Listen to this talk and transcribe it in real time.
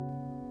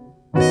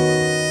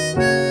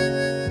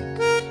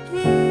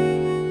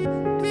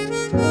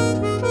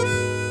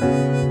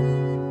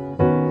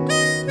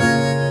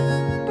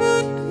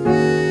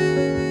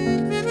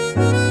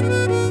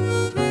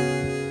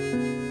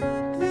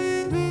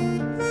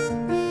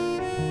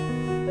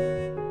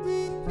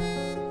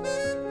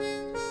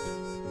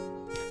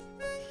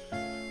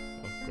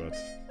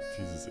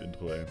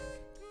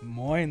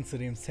Moin zu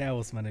dem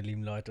Servus, meine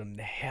lieben Leute, und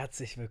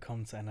herzlich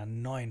willkommen zu einer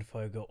neuen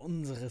Folge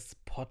unseres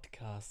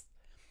Podcasts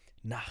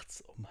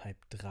Nachts um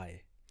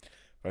 2:30.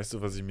 Weißt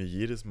du, was ich mir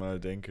jedes Mal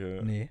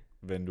denke, Nee,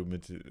 wenn du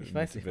mit ich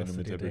weiß nicht, was du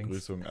mit dir der denkst.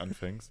 Begrüßung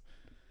anfängst?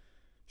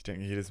 Ich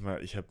denke jedes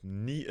Mal, ich habe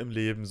nie im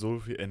Leben so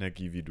viel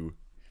Energie wie du.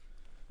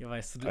 Ja,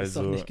 weißt du, du isst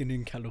doch Also, nicht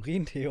genügend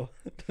Kalorien, Theo.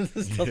 Das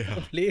ist das ja,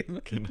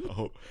 Problem.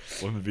 genau.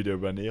 Wollen wir wieder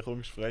über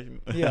Ernährung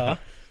sprechen? Ja.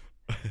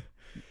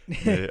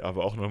 Nee,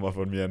 aber auch nochmal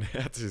von mir ein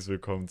herzliches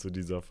Willkommen zu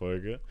dieser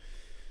Folge.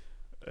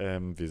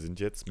 Wir sind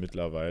jetzt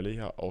mittlerweile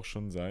ja auch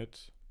schon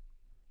seit...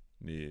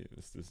 Nee,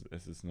 es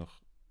ist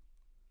noch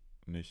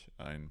nicht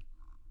ein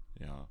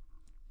Jahr.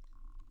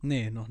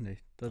 Nee, noch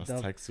nicht. Was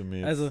zeigst du mir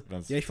jetzt? Also,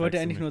 Was ja, ich wollte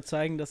zeigst du eigentlich mir? nur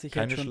zeigen, dass ich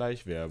Keine jetzt schon...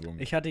 Schleichwerbung.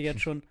 Ich hatte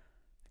jetzt schon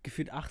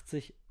gefühlt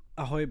 80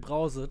 Ahoi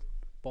Brause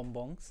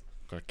Bonbons,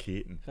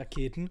 Raketen.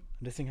 Raketen, und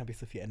deswegen habe ich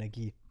so viel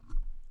Energie.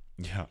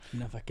 Ja, Ich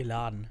bin einfach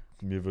geladen.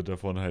 mir wird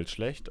davon halt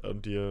schlecht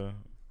und dir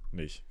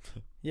nicht.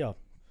 Ja.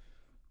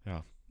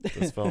 Ja,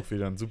 das war auch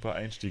wieder ein super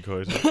Einstieg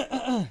heute.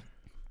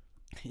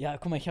 Ja,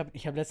 guck mal, ich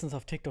hab letztens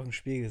auf TikTok ein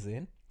Spiel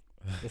gesehen.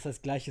 Das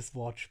heißt gleiches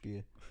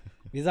Wortspiel.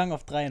 Wir sagen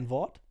auf 3 ein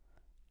Wort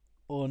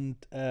und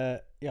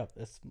wir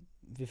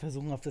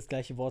versuchen auf das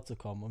gleiche Wort zu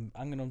kommen. Und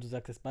angenommen, du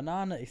sagst jetzt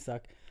Banane, ich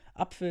sag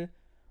Apfel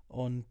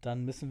und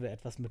dann müssen wir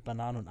etwas mit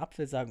Banane und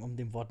Apfel sagen, um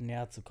dem Wort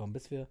näher zu kommen,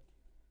 bis wir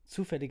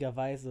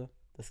zufälligerweise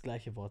das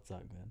gleiche Wort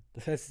sagen werden.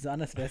 Das heißt, so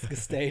anders wäre es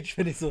gestaged,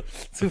 wenn ich so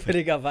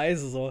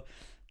zufälligerweise so.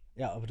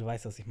 Ja, aber du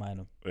weißt, was ich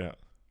meine. Ja,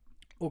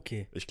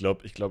 Okay. ich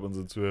glaube,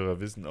 unsere Zuhörer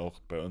wissen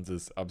auch, bei uns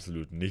ist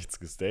absolut nichts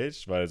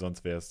gestaged, weil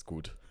sonst wäre es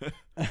gut.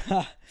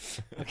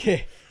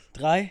 Okay.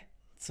 3,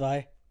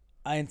 2,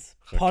 1.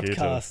 Rakete.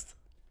 Podcast.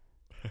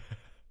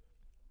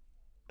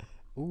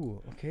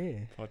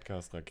 Okay.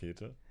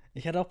 Podcast-Rakete.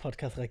 Ich hatte auch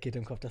Podcast-Rakete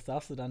im Kopf, das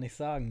darfst du da nicht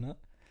sagen, ne?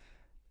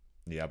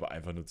 Nee, aber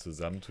einfach nur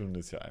zusammentun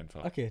ist ja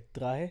einfach. Okay,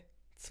 3,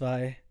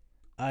 2,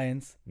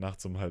 1.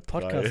 Nachts um 2:30.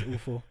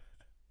 Podcast-UFO.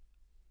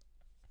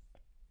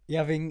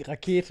 Ja, wegen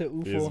Rakete,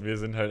 UFO. Wir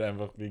sind halt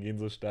einfach, wir gehen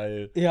so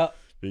steil, Ja,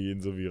 wir gehen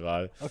so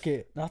viral.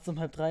 okay, nachts um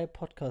 2:30,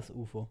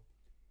 Podcast-UFO.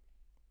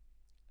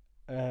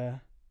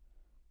 3,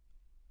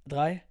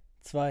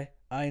 2,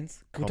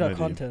 1. Guter Comedy.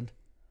 Content.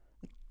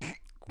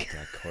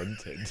 Guter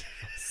Content.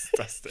 Was ist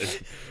das denn?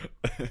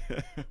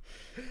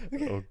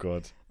 Oh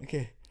Gott.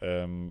 Okay.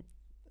 Ähm,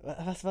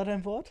 Was war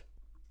dein Wort?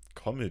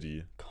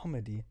 Comedy.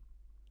 Comedy.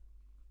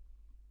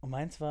 Und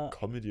meins war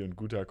Comedy und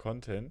guter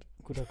Content.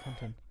 guter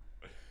Content.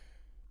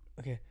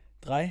 Okay.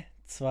 3,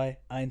 2,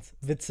 1.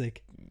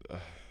 Witzig.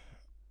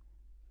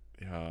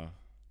 Ja,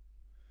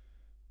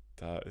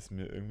 da ist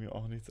mir irgendwie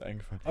auch nichts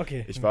eingefallen.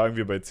 Okay. Ich war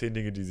irgendwie bei 10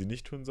 Dinge, die sie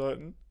nicht tun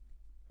sollten,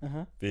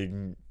 Aha.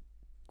 wegen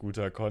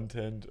guter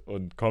Content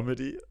und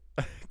Comedy.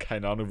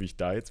 Keine Ahnung, wie ich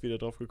da jetzt wieder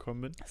drauf gekommen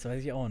bin. Das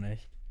weiß ich auch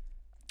nicht.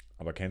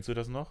 Aber kennst du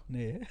das noch?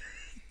 Nee.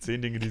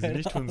 10 Dinge, die sie Keine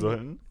nicht tun Ahnung.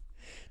 sollten?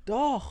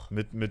 Doch.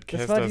 Mit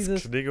Das war Kesters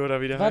dieses- Knigge oder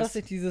wie der War das heißt?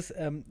 nicht dieses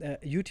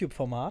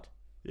YouTube-Format?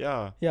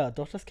 Ja, Ja,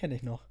 doch, das kenne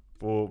ich noch.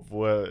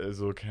 wo er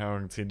so, keine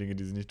Ahnung, 10 Dinge,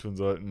 die sie nicht tun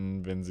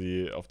sollten, wenn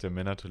sie auf der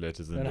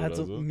Männertoilette sind Dann oder halt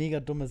so so. mega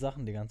dumme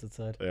Sachen die ganze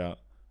Zeit. Ja,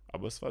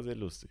 aber es war sehr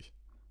lustig.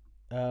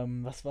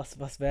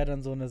 Was wäre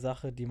dann so eine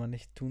Sache, die man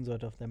nicht tun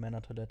sollte auf der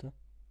Männertoilette?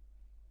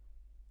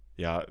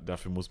 Ja,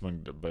 dafür muss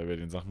man, bei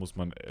den Sachen muss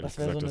man ehrlich Was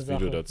wäre so gesagt eine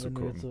das Video Sache, dazu wenn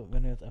du gucken. jetzt so,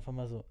 wenn du jetzt einfach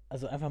mal so,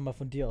 also einfach mal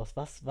von dir aus,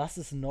 was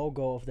ist ein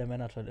No-Go auf der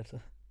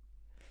Männertoilette?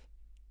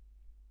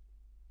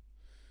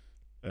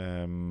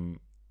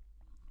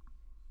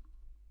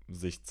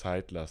 Sich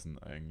Zeit lassen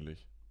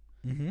eigentlich.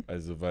 Mhm.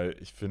 Also, weil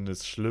ich finde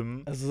es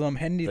schlimm, Also so am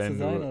Handy wenn zu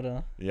sein, du-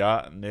 oder?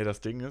 ja, nee, das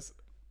Ding ist,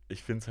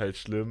 ich finde es halt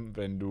schlimm,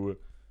 wenn du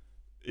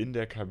in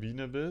der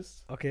Kabine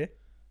bist Okay.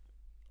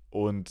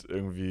 und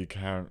irgendwie,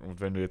 keine Ahnung, und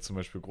wenn du jetzt zum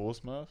Beispiel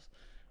groß machst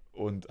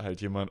und halt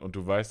jemand, und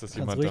du weißt, dass Du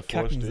kannst jemand ruhig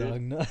davor kacken steht.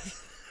 sagen, ne?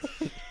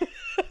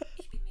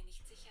 Ich bin mir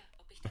nicht sicher,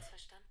 ob ich das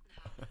verstanden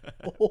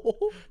habe.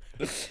 Oh.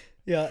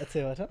 Ja,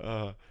 erzähl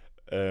weiter.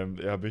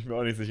 Ja, bin ich mir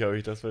auch nicht sicher, ob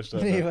ich das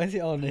verstanden Nee, habe. weiß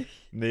ich auch nicht.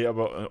 Nee,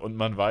 aber, und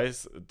man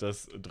weiß,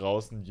 dass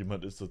draußen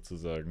jemand ist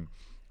sozusagen.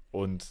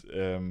 Und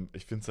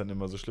ich finde es dann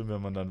immer so schlimm,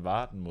 wenn man dann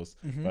warten muss.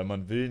 Mhm. Weil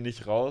man will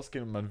nicht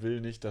rausgehen und man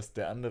will nicht, dass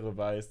der andere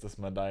weiß, dass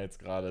man da jetzt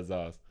gerade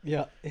saß.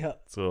 Ja.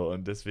 So,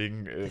 und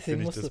deswegen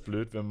finde ich musst das du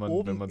blöd, wenn man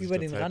Oben sich über da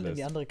den Zeit Rand in lässt.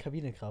 die andere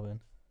Kabine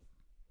krabbeln.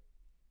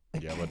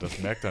 Ja, aber das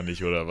merkt er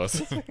nicht, oder was?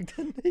 Das merkt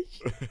er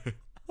nicht.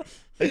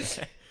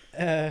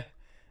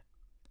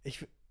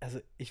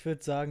 Ich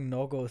würde sagen,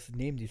 No-Go ist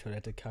neben die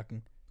Toilette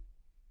kacken.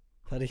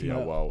 Das hatte ich Ja,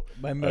 mal wow.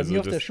 bei Also mir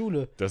auf das- der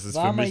Schule. Das ist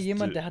War für mal mich,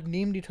 jemand, der hat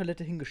neben die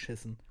Toilette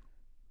hingeschissen.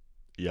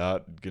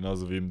 ja,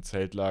 genauso wie im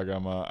Zeltlager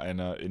mal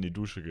einer in die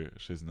Dusche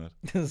geschissen hat.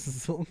 Das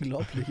ist so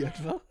unglaublich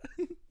einfach.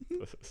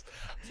 Das ist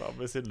auch ein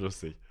bisschen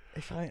lustig.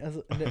 Ich frage,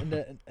 also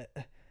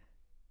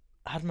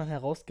hat man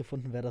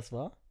herausgefunden, wer das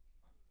war?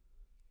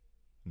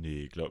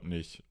 Nee, glaub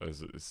nicht.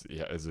 Also,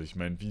 ich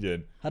meine, wie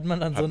denn? Hat man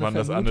dann so Hat eine man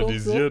das Vermutung?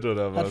 analysiert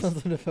oder Hat man was?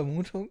 so eine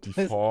Vermutung? Die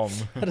Weißt- Form.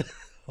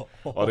 Oh,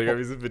 Oh, Digga,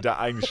 wie sind wir da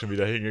eigentlich schon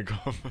wieder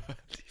hingekommen?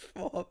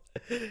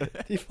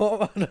 Die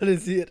Form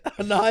analysiert.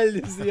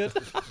 Analysiert.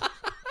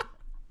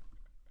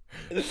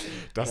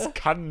 Das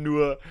kann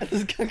nur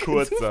Das kann kein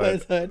kurz Zufall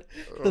sein.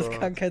 Das Oh.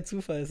 kann kein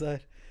Zufall sein.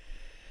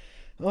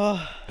 Oh,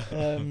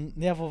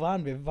 ja, wo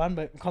waren wir? Wir waren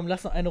bei. Komm,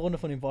 lass noch eine Runde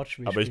von dem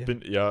Wortspiel Aber ich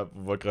spielen.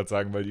 wollte gerade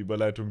sagen, weil die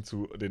Überleitung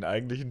zu den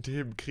eigentlichen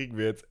Themen kriegen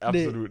wir jetzt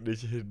absolut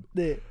nicht hin.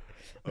 Nee.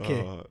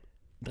 Okay. Ah,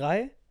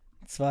 3,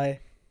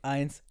 2,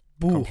 1,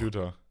 Buch.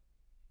 Computer.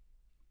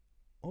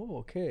 Oh,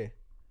 okay.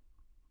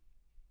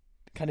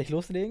 Kann ich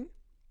loslegen?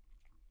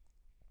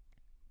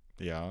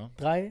 Ja.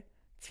 3,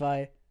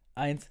 2,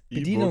 1, E-Book.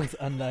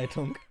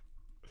 Bedienungsanleitung.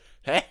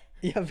 Hä?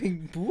 Ja,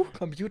 wegen Buch,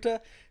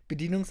 Computer,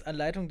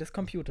 Bedienungsanleitung des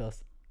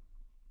Computers.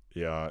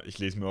 Ja, ich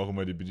lese mir auch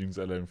immer die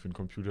Bedienungsanleitung für den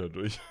Computer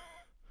durch.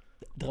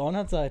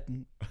 300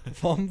 Seiten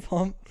vom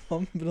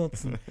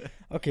Benutzen.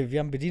 Okay, wir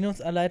haben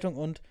Bedienungsanleitung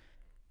und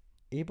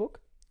E-Book?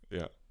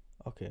 Ja.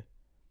 Okay.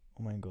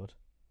 Oh mein Gott.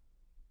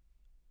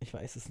 Ich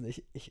weiß es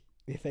nicht.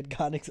 Mir fällt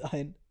gar nichts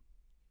ein.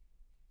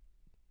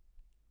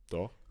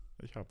 Doch,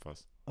 ich hab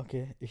was.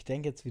 Okay, ich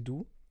denke jetzt wie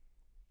du.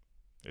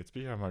 Jetzt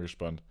bin ich ja mal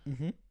gespannt.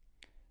 Mhm.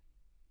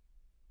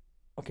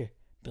 Okay.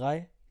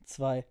 3,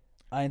 2,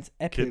 1,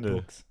 Apple Kindle.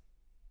 Books.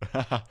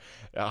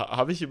 Ja,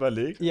 habe ich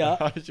überlegt. Ja.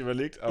 Habe ich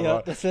überlegt, aber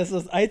Ja, das wäre so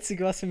das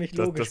Einzige, was für mich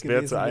logisch das wäre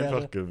gewesen zu einfach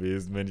wäre.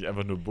 gewesen, wenn ich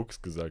einfach nur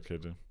Books gesagt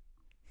hätte.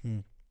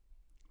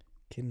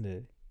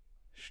 Kindle.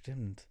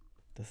 Stimmt.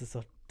 Das ist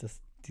doch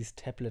dieses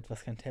Tablet,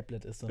 was kein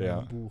Tablet ist, sondern Ja.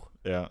 ein Buch.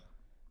 Ja.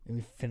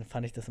 Irgendwie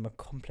fand ich das immer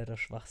kompletter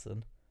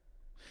Schwachsinn.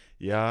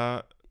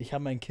 Ja, Ich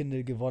habe mein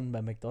Kindle gewonnen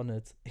bei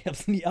McDonald's. Ich habe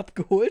es nie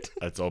abgeholt.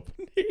 als ob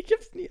Nee, ich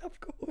habe es nie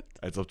abgeholt.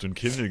 du ein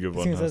Kindle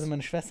gewonnen Beziehungsweise hast.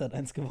 meine Schwester hat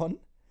eins gewonnen.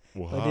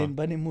 Oha.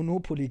 Bei den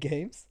Monopoly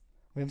Games.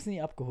 Wir haben es nie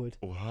abgeholt.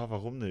 Oha,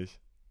 warum nicht?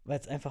 Weil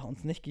es einfach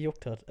uns nicht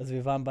gejuckt hat. Also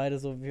wir waren beide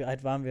so, wie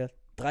alt waren wir?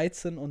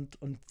 13 und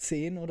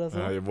 10 oder so.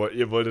 Ja,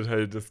 ihr wolltet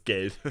halt das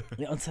Geld.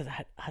 Ja, uns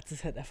hat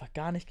es halt einfach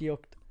gar nicht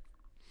gejuckt.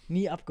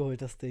 Nie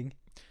abgeholt, das Ding.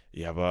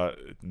 Ja, aber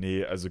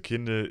nee, also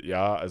Kindle,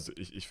 ja, also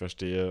ich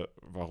verstehe,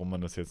 warum man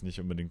das jetzt nicht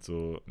unbedingt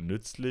so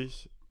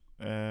nützlich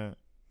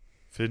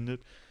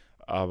findet.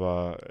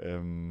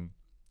 Aber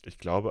ich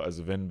glaube,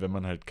 also wenn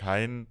man halt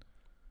kein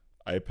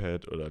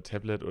iPad oder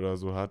Tablet oder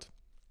so hat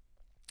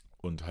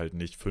und halt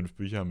nicht 5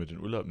 Bücher mit in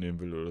den Urlaub nehmen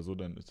will oder so,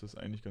 dann ist das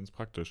eigentlich ganz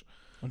praktisch.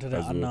 Unter der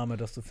Also- Annahme,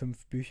 dass du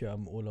 5 Bücher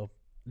im Urlaub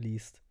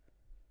liest.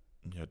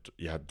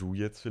 Ja, du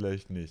jetzt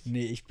vielleicht nicht.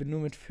 Nee, ich bin nur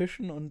mit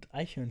Fischen und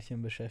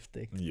Eichhörnchen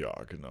beschäftigt. Ja,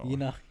 genau.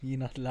 Je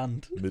nach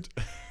Land. Mit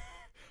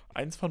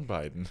eins von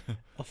beiden.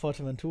 Auf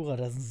Fuerteventura,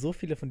 da sind so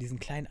viele von diesen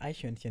kleinen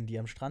Eichhörnchen, die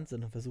am Strand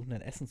sind und versuchen,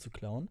 dein Essen zu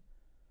klauen.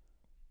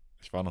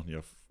 Ich war noch nie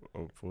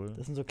obwohl.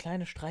 Das sind so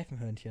kleine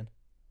Streifenhörnchen.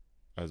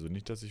 Also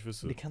nicht, dass ich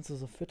wüsste. Und die kannst du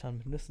so füttern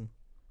mit Nüssen.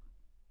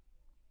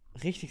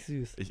 Richtig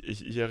süß.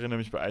 Ich erinnere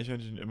mich bei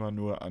Eichhörnchen immer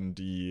nur an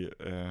die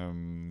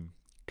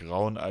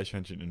grauen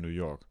Eichhörnchen in New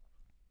York.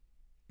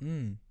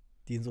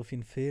 Die in so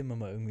vielen Filmen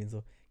immer irgendwie in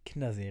so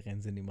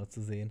Kinderserien sind immer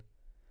zu sehen.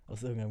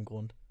 Aus irgendeinem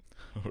Grund.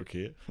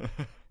 Okay.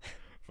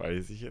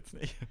 Weiß ich jetzt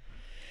nicht.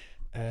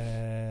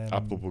 Ähm,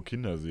 Apropos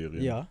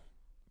Kinderserien. Ja,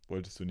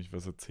 Wolltest du nicht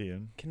was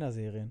erzählen?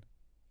 Kinderserien.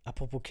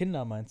 Apropos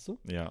Kinder, meinst du?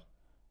 Ja.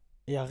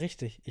 Ja,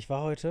 richtig. Ich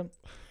war heute.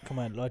 Guck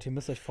mal, Leute, ihr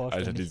müsst euch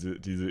vorstellen. Alter,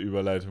 diese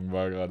Überleitung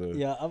war gerade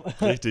Ja, aber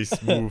richtig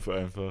smooth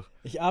einfach.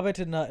 ich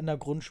arbeite in einer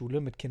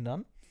Grundschule mit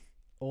Kindern.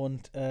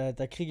 Und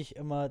da kriege ich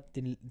immer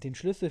den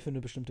Schlüssel für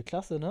eine bestimmte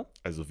Klasse, ne?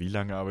 Also wie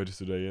lange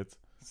arbeitest du da jetzt?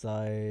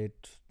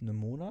 Seit einem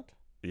Monat?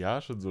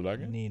 Ja, schon so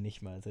lange? Nee,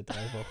 nicht mal, seit 3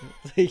 Wochen.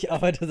 Ich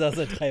arbeite da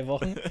seit 3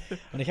 Wochen.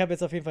 Und ich habe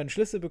jetzt auf jeden Fall einen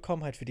Schlüssel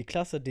bekommen, halt für die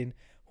Klasse. Den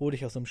hole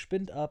ich aus so einem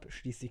Spind ab,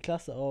 schließe die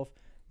Klasse auf,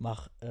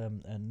 mache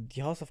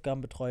die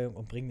Hausaufgabenbetreuung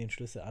und bringe den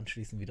Schlüssel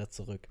anschließend wieder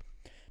zurück.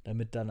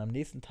 Damit dann am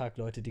nächsten Tag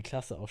Leute die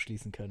Klasse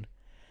aufschließen können.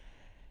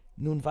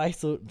 Nun war ich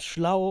so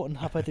schlau und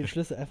habe halt den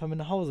Schlüssel einfach mit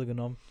nach Hause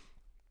genommen.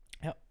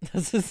 Ja,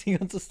 das ist die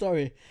ganze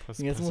Story. Und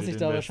jetzt muss ich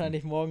da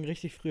wahrscheinlich morgen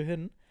richtig früh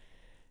hin.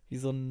 Wie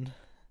so ein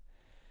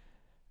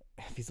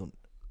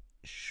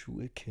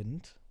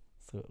Schulkind.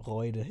 So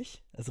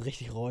räudig. Also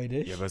richtig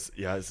räudig.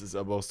 Ja, es ist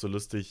aber auch so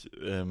lustig,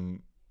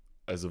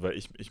 also weil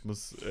ich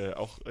muss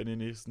auch in den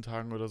nächsten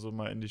Tagen oder so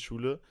mal in die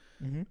Schule.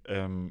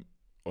 Mhm.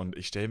 Und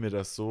ich stelle mir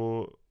das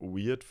so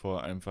weird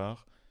vor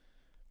einfach,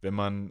 wenn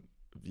man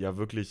ja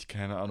wirklich,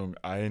 keine Ahnung,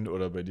 1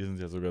 oder bei dir sind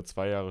es ja sogar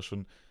 2 Jahre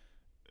schon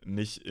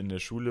nicht in der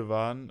Schule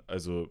waren,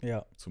 also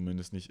Ja.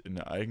 zumindest nicht in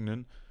der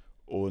eigenen.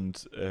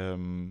 Und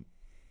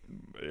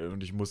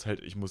ich muss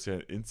ja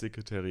ins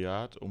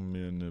Sekretariat, um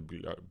mir eine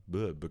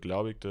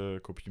beglaubigte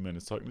Kopie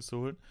meines Zeugnisses zu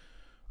holen.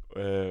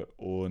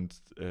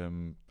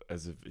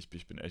 Also ich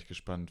bin echt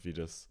gespannt,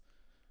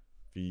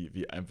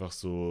 wie einfach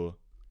so,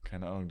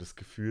 keine Ahnung, das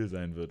Gefühl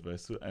sein wird,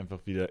 weißt du,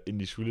 einfach wieder in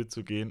die Schule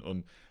zu gehen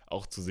und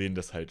auch zu sehen,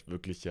 dass halt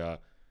wirklich ja,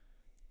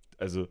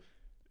 also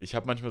ich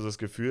habe manchmal so das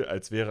Gefühl,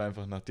 als wäre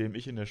einfach, nachdem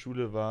ich in der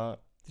Schule war,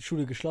 Die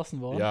Schule geschlossen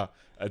worden. ja,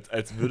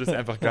 als würde es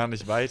einfach gar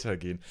nicht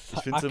weitergehen. Ich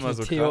finde es immer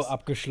so Theo krass.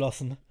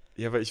 abgeschlossen.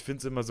 Ja, aber ich finde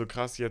es immer so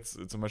krass,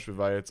 jetzt zum Beispiel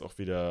war jetzt auch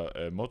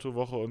wieder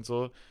Mottowoche und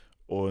so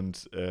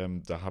und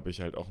da habe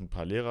ich halt auch ein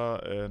paar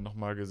Lehrer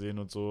nochmal gesehen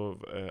und so,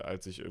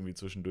 als ich irgendwie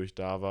zwischendurch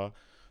da war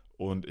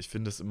und ich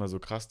finde es immer so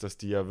krass, dass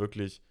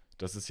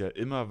es ja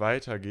immer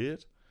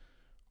weitergeht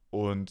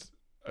Und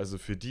also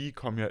für die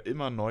kommen ja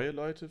immer neue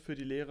Leute für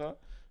die Lehrer,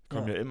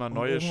 kommen ja immer Und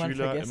neue irgendwann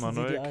Schüler, vergessen immer sie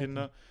die neue Alten.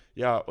 Kinder.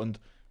 Ja, und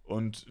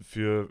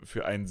für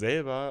einen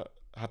selber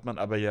hat man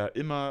aber ja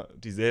immer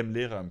dieselben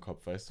Lehrer im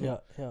Kopf, weißt du?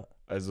 Ja, ja.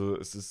 Also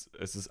es ist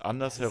Das ist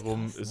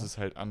andersherum, krass, ist ne? es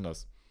halt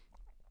anders.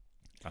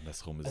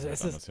 Andersrum ist Also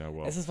es halt anders, ja,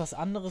 wow. es ist was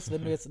anderes,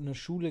 wenn du jetzt in eine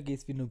Schule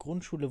gehst wie eine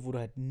Grundschule, wo du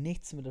halt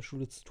nichts mit der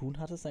Schule zu tun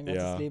hattest dein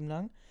ganzes Ja, Leben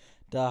lang.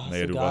 Da hast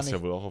naja, du du gar warst ja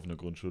nicht. wohl auch auf einer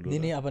Grundschule, Nee,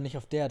 nee, oder? aber nicht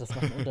auf der, das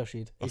macht einen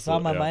Unterschied. Ach Ich war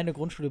so, mal ja. meine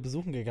Grundschule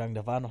besuchen gegangen,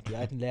 da waren noch die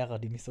alten Lehrer,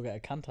 die mich sogar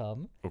erkannt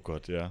haben. Oh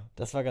Gott, ja.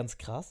 Das war ganz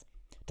krass.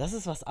 Das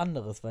ist was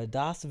anderes, weil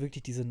da hast du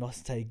wirklich diese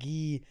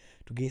Nostalgie.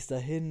 Du gehst da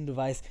hin, du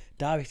weißt,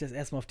 da habe ich das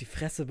erstmal auf die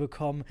Fresse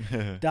bekommen.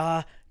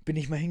 Da bin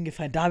ich mal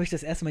hingefallen, da habe ich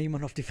das erstmal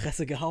jemand auf die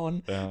Fresse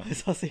gehauen. Ja,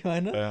 Weißt du, was ich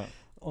meine? ja.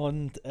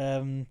 Und,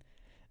 Ja,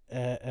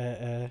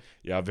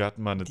 wir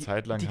hatten mal eine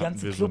Zeit lang, die hatten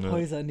ganzen wir so eine.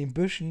 Clubhäuser in den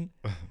Büschen.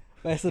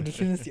 Weißt du, du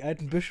findest die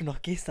alten Büsche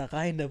noch, gehst da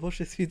rein, der Busch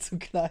ist viel zu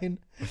klein.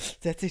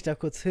 Setz dich da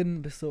kurz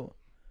hin, bist so,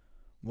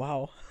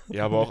 wow.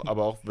 Ja,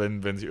 aber auch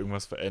wenn sich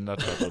irgendwas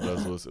verändert hat oder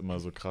so, ist immer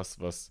so krass,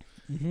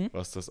 Mhm.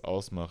 was das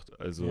ausmacht.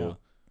 Also, Ja.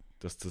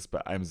 dass das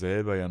bei einem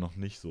selber ja noch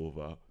nicht so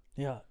war.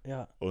 Ja,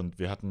 ja. Und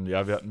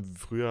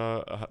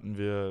früher hatten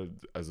wir,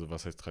 also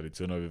was heißt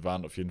Tradition, aber wir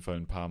waren auf jeden Fall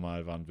ein paar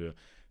Mal waren wir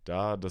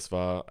da. Das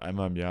war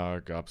einmal im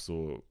Jahr, gab es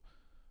so,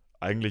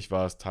 eigentlich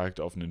war es Tag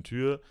der offenen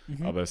Tür,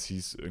 Mhm. aber es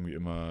hieß irgendwie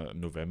immer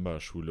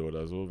Novemberschule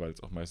oder so, weil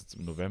es auch meistens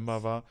im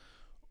November war.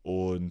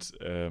 Und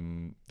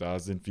da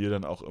sind wir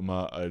dann auch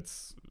immer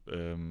als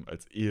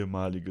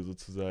Ehemalige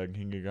sozusagen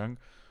hingegangen.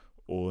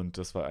 Und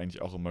das war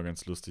eigentlich auch immer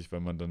ganz lustig,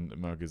 weil man dann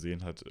immer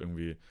gesehen hat,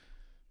 irgendwie,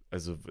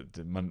 also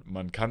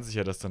man kann sich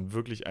ja das dann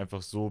wirklich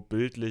einfach so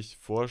bildlich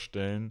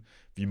vorstellen,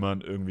 wie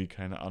man irgendwie,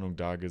 keine Ahnung,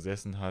 da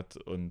gesessen hat.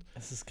 Und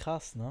Es ist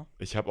krass, ne?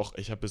 ich habe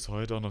bis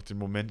heute auch noch den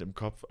Moment im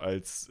Kopf,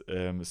 als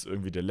es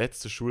irgendwie der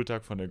letzte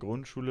Schultag von der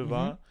Grundschule Mhm.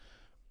 war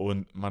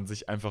und man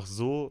sich einfach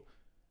so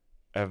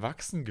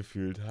erwachsen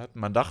gefühlt hat.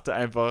 Man dachte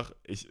einfach,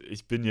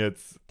 ich bin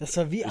jetzt, Das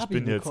war wie ich Abi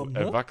bin jetzt bekommen, ne?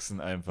 erwachsen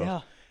einfach.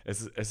 Ja.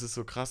 Es ist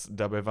so krass.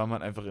 Dabei war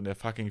man einfach in der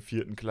fucking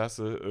 4.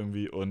 Klasse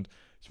irgendwie und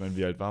ich meine,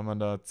 wie alt war man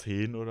da?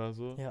 10 oder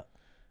so? Ja.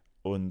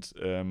 Und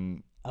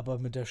Aber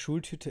mit der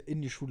Schultüte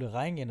in die Schule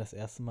reingehen das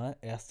erste Mal,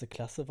 erste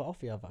Klasse, war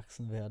auch wie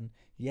erwachsen werden.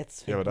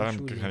 Jetzt ja, fängt aber die daran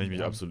Schule kann ich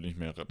mich an. absolut nicht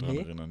mehr dran Nee?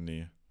 erinnern.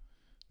 Nee.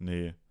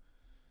 Nee.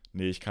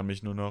 Nee, ich kann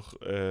mich nur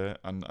noch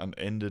an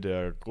Ende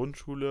der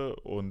Grundschule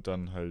und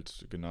dann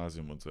halt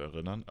Gymnasium und so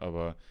erinnern.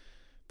 Aber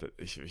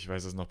ich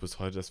weiß es noch bis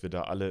heute, dass wir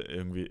da alle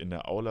irgendwie in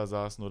der Aula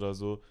saßen oder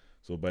so,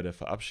 so bei der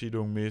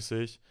Verabschiedung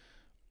mäßig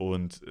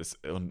und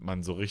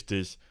man so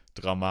richtig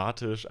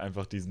dramatisch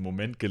einfach diesen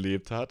Moment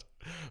gelebt hat,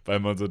 weil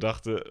man so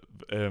dachte,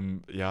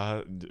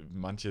 ja,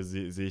 manche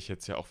sehe ich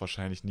jetzt ja auch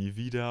wahrscheinlich nie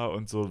wieder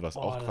und so, was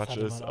Oh, auch das Quatsch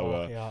hatte ist, man auch,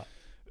 aber ja.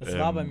 Das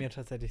war bei ähm, mir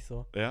tatsächlich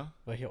so, ja,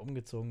 weil ich ja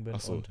umgezogen bin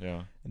ach so, und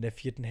ja. in der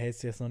 4.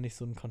 hältst du jetzt noch nicht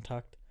so einen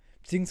Kontakt.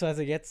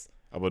 Beziehungsweise jetzt,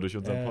 Aber durch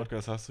unseren Äh,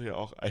 Podcast hast du ja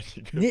auch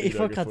einige nee, ich Bilder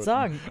wollte gerade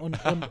gefunden.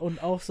 sagen,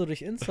 und auch so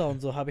durch Insta und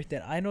so habe ich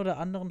den einen oder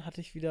anderen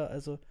hatte ich wieder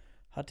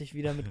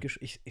mit,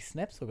 ich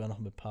snap sogar noch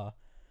mit paar.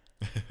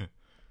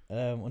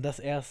 Und das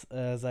erst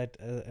seit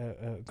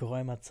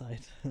geräumer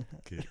Zeit.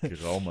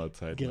 Geraumer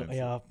Zeit, meinst du?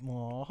 Ja,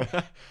 oh.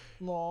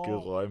 Oh.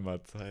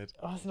 Geräumer Zeit.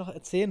 Was ich noch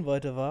erzählen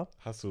wollte war,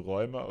 Hast du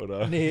Räumer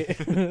oder? nee,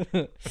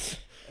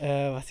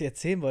 was ich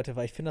erzählen wollte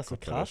war, ich finde das so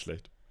Gott, war das krass,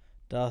 schlecht.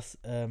 dass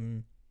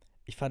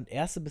ich fand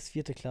 1. bis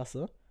 4.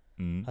 Klasse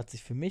Mhm. hat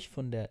sich für mich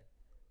von der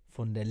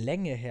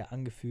Länge her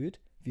angefühlt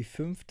wie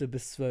 5.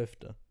 bis 12.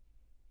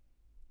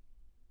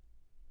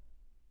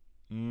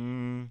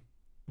 Mm,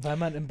 Weil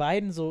man in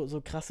beiden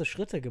so krasse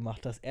Schritte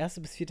gemacht hat. 1.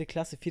 bis 4.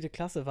 Klasse. 4.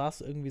 Klasse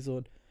warst du irgendwie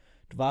so,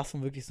 du warst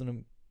von wirklich so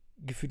einem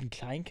gefühlten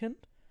Kleinkind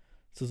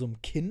zu so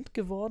einem Kind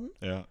geworden.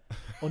 ja.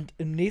 Und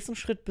im nächsten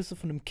Schritt bist du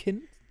von einem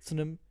Kind zu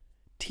einem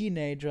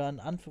Teenager, in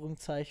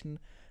Anführungszeichen,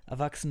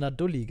 erwachsener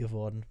Dulli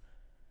geworden.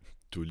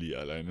 Dulli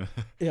alleine.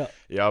 Ja.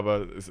 Ja,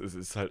 aber es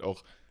ist halt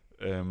auch,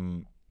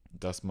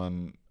 dass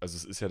man, also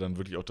es ist ja dann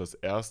wirklich auch das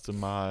erste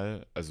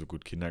Mal, also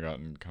gut,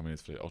 Kindergarten kann man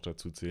jetzt vielleicht auch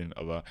dazu zählen,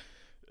 aber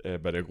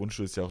bei der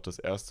Grundschule ist ja auch das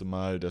erste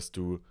Mal, dass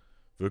du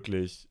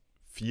wirklich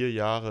 4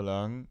 Jahre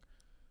lang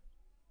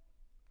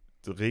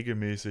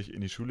regelmäßig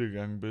in die Schule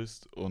gegangen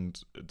bist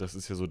und das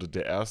ist ja so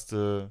der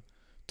erste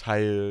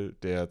Teil,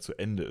 der zu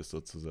Ende ist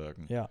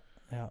sozusagen. Ja,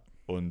 ja.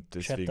 Und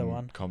Chapter deswegen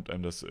one. kommt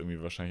einem das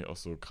irgendwie wahrscheinlich auch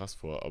so krass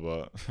vor,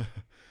 aber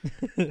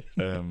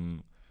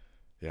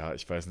ja,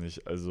 ich weiß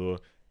nicht, also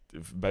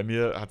bei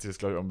mir hat sich das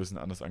glaube ich auch ein bisschen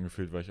anders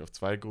angefühlt, weil ich auf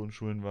 2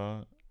 Grundschulen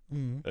war,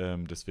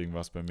 Mhm. deswegen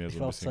war es bei mir Ich so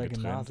war ein auf bisschen 2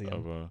 getrennt, Gymnasien.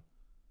 aber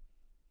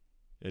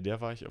ja, der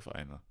war ich auf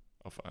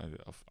auf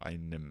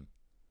einem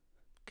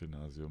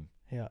Gymnasium.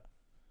 Ja.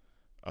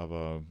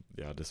 Aber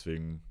ja,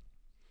 deswegen,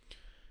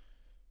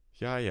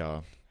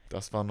 ja,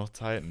 das waren noch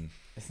Zeiten.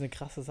 Ist eine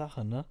krasse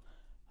Sache, ne?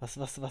 Was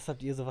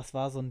habt ihr so, was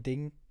war so ein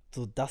Ding,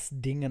 so das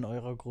Ding in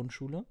eurer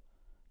Grundschule?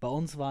 Bei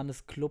uns waren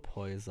es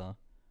Clubhäuser.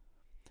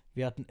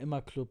 Wir hatten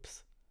immer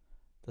Clubs.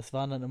 Das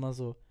waren dann immer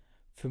so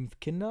 5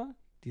 Kinder,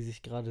 die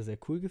sich gerade sehr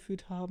cool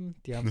gefühlt haben.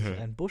 Die haben sich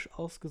einen Busch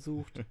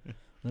ausgesucht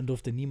Und dann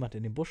durfte niemand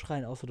in den Busch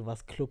rein, außer du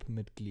warst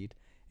Clubmitglied.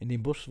 In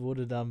dem Busch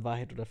wurde dann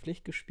Wahrheit oder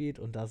Pflicht gespielt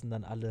und da sind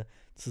dann alle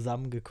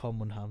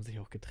zusammengekommen und haben sich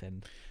auch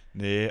getrennt.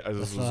 Nee,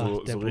 also Das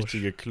war der so Busch.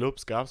 richtige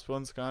Clubs gab es bei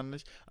uns gar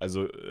nicht.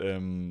 Also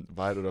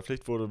Wahrheit oder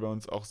Pflicht wurde bei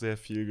uns auch sehr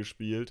viel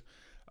gespielt.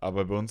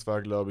 Aber bei uns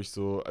war, glaube ich,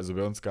 so, also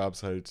bei uns gab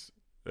es halt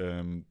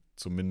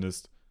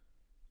zumindest,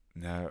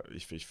 ja,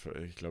 ich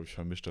glaube, ich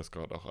vermische das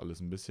gerade auch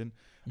alles ein bisschen.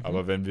 Mhm.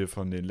 Aber wenn wir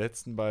von den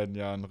letzten beiden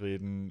Jahren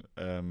reden,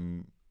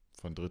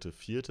 von dritte,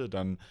 vierte,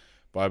 dann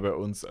war bei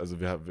uns, also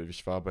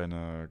ich war bei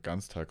einer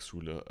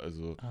Ganztagsschule,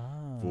 also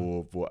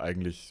wo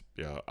eigentlich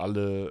ja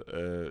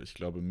alle, ich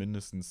glaube,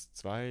 mindestens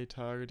 2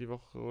 Tage die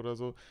Woche oder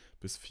so,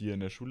 bis 4 in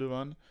der Schule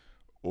waren.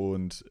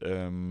 Und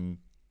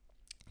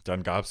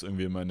dann gab es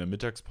irgendwie immer in der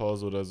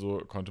Mittagspause oder so,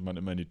 konnte man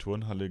immer in die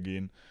Turnhalle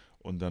gehen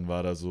und dann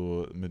war da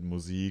so mit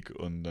Musik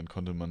und dann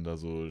konnte man da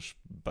so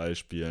Ball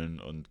spielen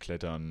und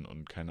klettern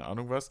und keine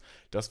Ahnung was.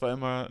 Das war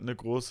immer eine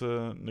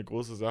große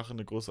Sache,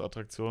 eine große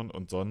Attraktion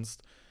und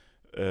sonst,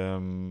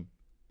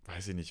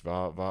 weiß ich nicht,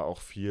 war auch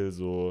viel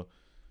so,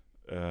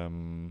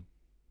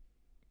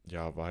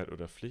 ja, Wahrheit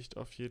oder Pflicht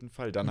auf jeden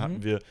Fall. Dann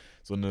hatten wir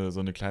so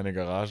eine kleine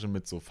Garage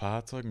mit so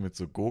Fahrzeugen, mit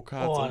so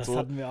Go-Karts Oh, und das so.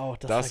 hatten wir auch.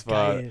 Das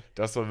war geil.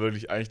 Das war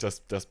wirklich eigentlich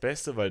das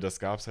Beste, weil das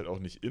gab es halt auch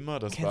nicht immer.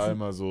 Das Kennst war du-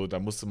 immer so, da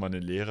musste man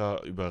den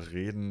Lehrer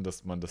überreden,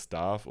 dass man das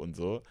darf und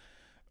so.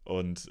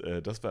 Und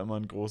das war immer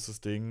ein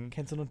großes Ding.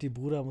 Kennst du noch die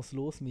Bruder muss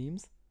los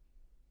Memes?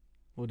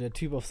 Wo der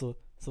Typ auf so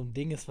ein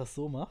Ding ist, was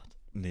so macht?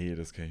 Nee,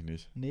 das kenne ich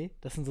nicht. Nee,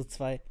 das sind so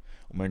zwei.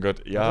 Oh mein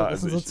Gott, ja,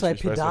 das also sind so zwei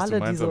ich weiß, was Pedale, du die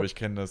meinst, so. aber ich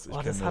kenne das.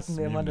 Oh, das hatten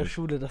wir immer in der nicht.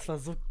 Schule. Das war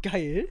so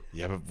geil.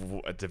 Ja, aber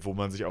wo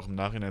man sich auch im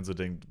Nachhinein so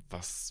denkt,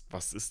 was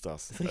ist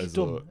das? Das ist richtig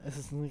dumm. Es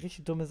ist eine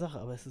richtig dumme Sache,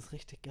 aber es ist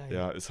richtig geil.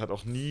 Ja, es hat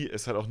auch nie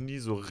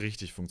so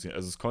richtig funktioniert.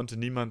 Also es konnte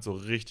niemand so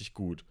richtig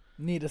gut.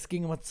 Nee, das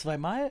ging immer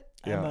zweimal.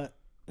 Ja. Einmal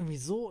irgendwie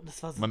so.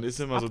 Das war so. Man ist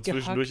immer so abgehackt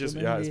zwischendurch, und ist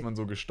irgendwie- man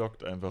so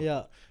gestockt einfach.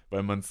 Ja.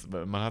 Weil man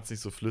hat es nicht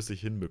so flüssig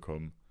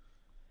hinbekommen.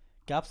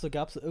 Gab's so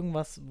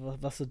irgendwas,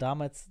 was du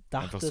damals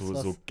Einfach dachtest, so,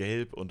 was. so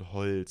gelb und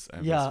Holz.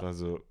 Einfach, Ja. es war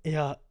so,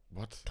 Ja,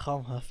 what?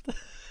 traumhaft.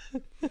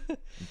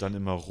 Und dann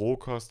immer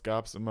Rohkost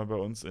gab es immer bei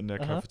uns in der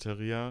Aha.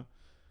 Cafeteria.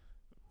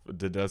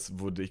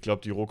 Ich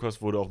glaube, die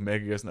Rohkost wurde auch mehr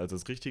gegessen als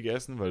das richtige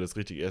Essen, weil das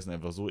richtige Essen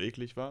einfach so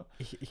eklig war.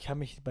 Ich kann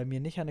mich bei mir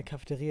nicht an eine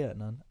Cafeteria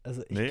erinnern.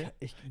 Also Nee?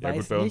 ich Ja weiß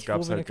gut, bei uns nicht, gab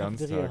wo es wir halt eine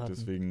Cafeteria Ganztag, hatten.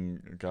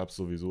 deswegen gab es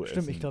sowieso Stimmt,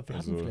 Essen. ich glaube, wir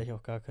hatten Also, vielleicht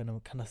auch gar keine.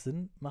 Kann das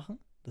Sinn machen?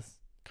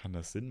 kann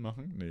das Sinn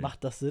machen? Nee.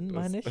 Macht das Sinn, Das-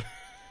 meine ich?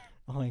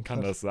 Oh mein Kann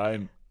Gott. das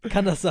sein?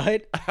 Kann das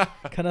sein?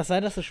 Kann das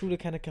sein, dass die Schule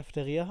keine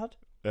Cafeteria hat?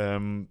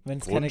 Wenn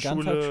es keine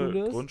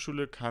Ganztagsschule ist?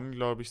 Grundschule kann,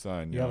 glaube ich,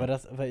 sein, Ja,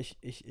 ja. weil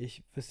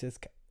ich wüsste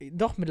jetzt.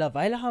 Doch,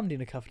 mittlerweile haben die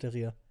eine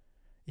Cafeteria.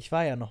 Ich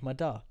war ja noch mal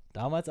da.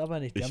 Damals aber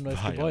nicht. Die haben ein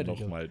neues Gebäude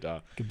noch mal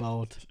da.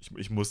 gebaut.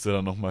 Ich musste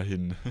da noch mal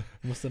hin.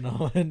 Ich musste noch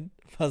mal ein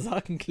paar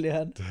Sachen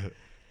klären.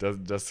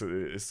 Das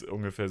ist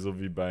ungefähr so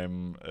wie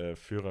beim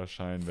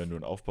Führerschein, wenn du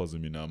ein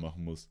Aufbauseminar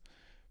machen musst.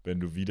 Wenn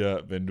du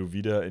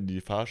wieder in die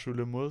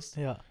Fahrschule musst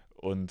Ja.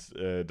 und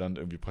dann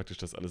irgendwie praktisch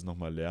das alles noch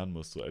mal lernen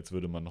musst, so als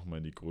würde man noch mal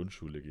in die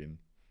Grundschule gehen.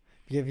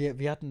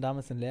 Wir hatten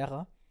damals einen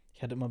Lehrer.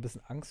 Ich hatte immer ein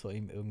bisschen Angst vor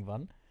ihm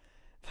irgendwann.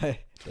 Weil,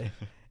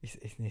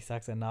 ich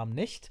sag seinen Namen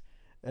nicht.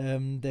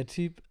 Der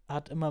Typ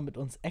hat immer mit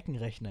uns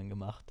Eckenrechnern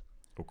gemacht.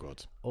 Oh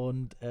Gott.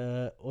 Und,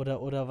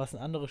 oder was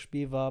ein anderes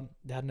Spiel war,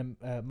 der hat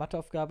eine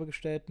Matheaufgabe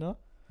gestellt, ne?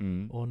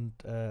 Mhm.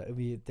 Und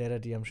irgendwie der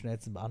die am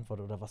schnellsten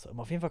beantwortet oder was auch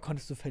immer. Auf jeden Fall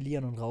konntest du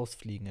verlieren und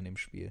rausfliegen in dem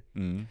Spiel.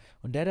 Mhm.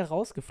 Und der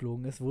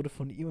rausgeflogen ist, wurde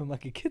von ihm immer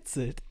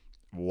gekitzelt.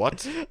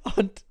 What?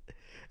 Und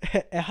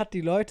er hat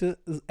die Leute,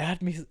 er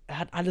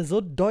hat alle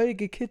so doll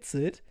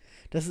gekitzelt,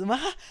 dass es immer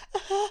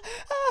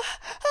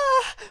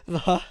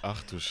war.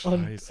 Ach du Und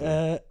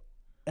Scheiße.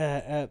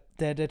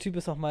 der Typ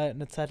ist auch mal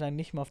eine Zeit lang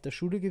nicht mehr auf der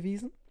Schule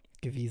gewesen.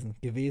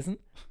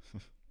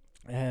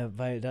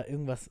 Weil da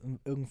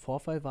irgendein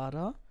Vorfall war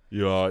da.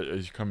 Ja,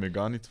 ich kann mir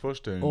gar nichts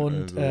vorstellen.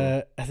 Und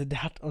also,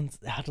 der hat uns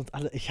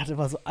alle, ich hatte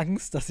immer so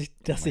Angst, dass ich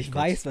mein Gott.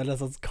 weiß, weil er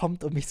sonst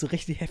kommt und mich so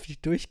richtig heftig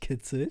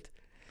durchkitzelt.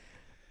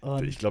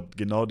 Und ich glaube,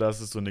 genau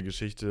das ist so eine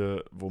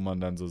Geschichte, wo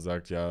man dann so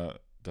sagt, ja,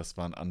 das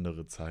waren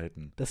andere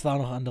Zeiten. das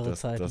waren noch andere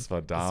Zeiten. Das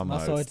war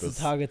damals. Das machst du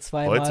heutzutage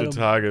zweimal.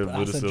 Heutzutage und hast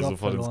würdest deinen du Job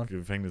sofort verloren. ins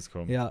Gefängnis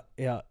kommen. Ja.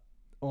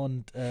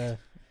 Und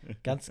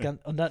ganz.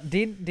 Und dann,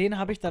 den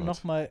habe ich dann Gott.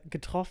 nochmal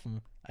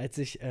getroffen, als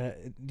ich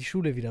die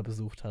Schule wieder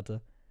besucht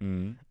hatte.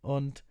 Mhm.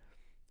 Und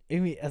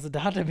irgendwie, also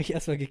da hat er mich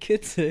erstmal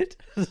gekitzelt.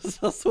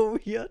 Das war so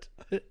weird.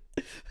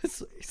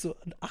 Ich so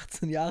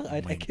 18 Jahre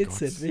alt, er mein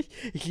kitzelt Gott. mich.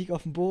 Ich liege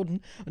auf dem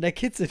Boden und er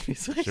kitzelt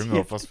mich so richtig. Junge,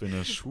 auf was für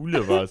einer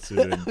Schule warst du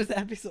denn?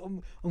 Er hat mich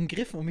so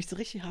umgriffen und mich so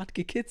richtig hart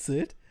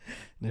gekitzelt.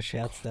 Ne,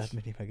 Scherz, der hat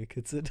mich nicht mal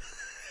gekitzelt.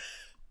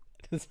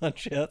 Das war ein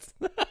Scherz.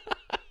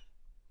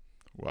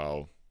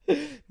 Wow.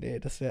 Nee,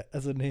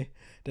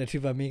 der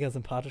Typ war mega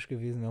sympathisch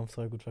gewesen, wir haben uns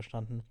voll gut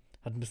verstanden.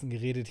 Hat ein bisschen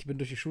geredet. Ich bin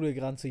durch die Schule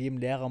gerannt zu jedem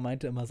Lehrer und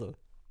meinte immer so,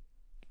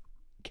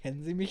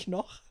 kennen Sie mich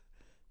noch?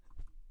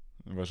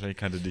 Wahrscheinlich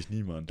kannte dich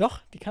niemand.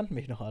 Doch, die kannten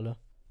mich noch alle.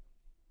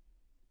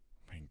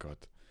 Mein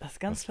Gott. Das ist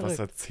ganz Was verrückt.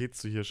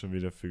 erzählst du hier schon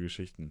wieder für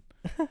Geschichten?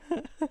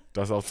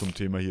 Das auch zum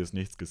Thema, hier ist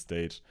nichts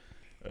gestaged.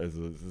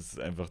 Also es ist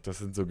einfach, das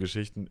sind so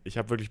Geschichten. Ich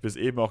habe wirklich bis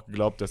eben auch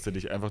geglaubt, dass der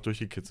dich einfach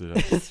durchgekitzelt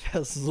hat. Das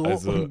wäre so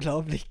Also-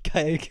 unglaublich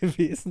geil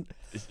gewesen.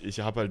 Ich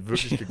habe halt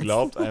wirklich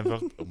geglaubt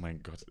einfach, oh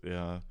mein Gott,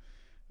 ja.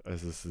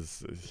 Also es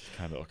ist, ich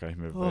kann auch gar nicht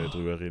mehr weiter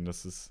drüber reden.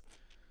 Das ist,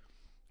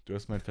 du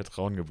hast mein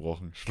Vertrauen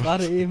gebrochen.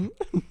 Gerade eben.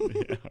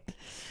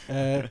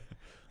 Ja.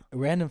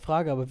 Random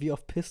Frage, aber wie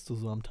oft pisst du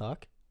so am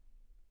Tag?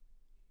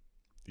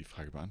 Die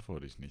Frage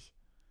beantworte ich nicht.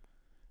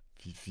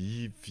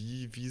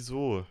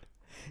 Wieso?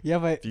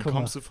 Ja, weil, Wie guck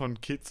kommst mal. du von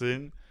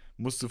Kitzeln?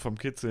 Musst du vom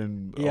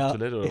Kitzeln Ja, auf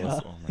Toilette oder ja.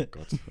 was? Oh mein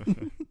Gott.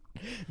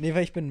 Nee,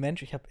 weil ich bin ein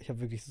Mensch, ich hab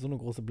wirklich so eine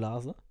große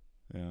Blase.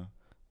 Ja.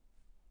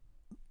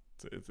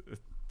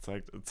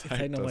 Zeig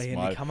Zeig noch mal das hier in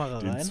die mal Kamera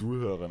den rein.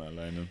 Zuhörern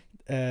alleine.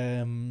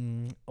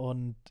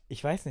 Und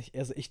ich weiß nicht,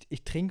 also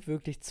ich trinke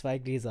wirklich 2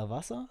 Gläser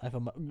Wasser, einfach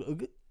mal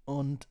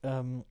und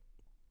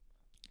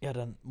ja,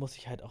 dann muss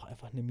ich halt auch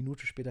einfach eine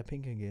Minute später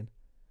pinkeln gehen.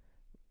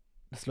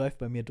 Das läuft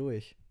bei mir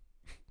durch.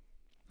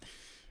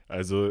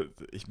 Also,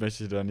 ich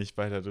möchte da nicht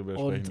weiter drüber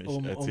sprechen.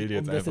 Ich erzähle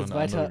jetzt das einfach jetzt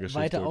eine andere Geschichte,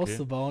 weiter okay?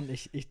 auszubauen,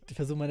 ich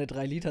versuche meine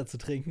 3 Liter zu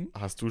trinken.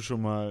 Hast du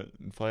schon mal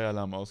einen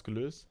Feueralarm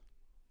ausgelöst?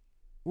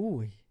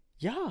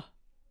 Ja,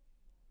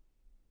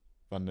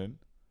 Wann denn?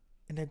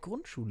 in der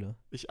Grundschule.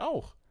 Ich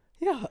auch.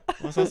 Ja,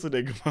 Was hast du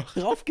denn gemacht?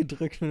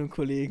 raufgedrückt mit einem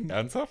Kollegen.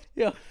 Ernsthaft?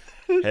 Ja.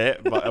 Hä?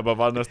 Aber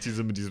waren das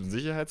diese mit diesem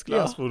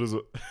Sicherheitsglas, Ja. wo du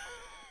so...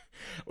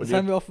 Und Das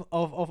haben wir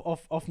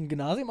auf dem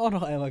Gymnasium auch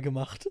noch einmal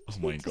gemacht. Oh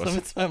mein Das haben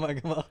wir Gott. 2-mal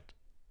gemacht.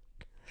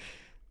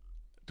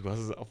 Du hast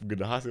es auf dem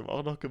Gymnasium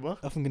auch noch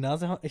gemacht? Auf dem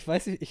Gymnasium, ich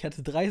weiß nicht, ich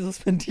hatte 3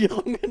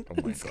 Suspendierungen Oh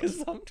mein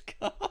insgesamt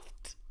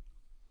gehabt.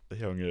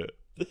 Junge,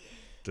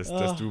 dass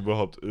Ah. du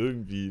überhaupt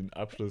irgendwie einen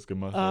Abschluss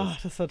gemacht Ah,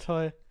 hast. das war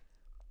toll.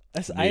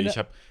 Das Nee, eine, ich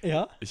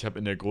ja? hab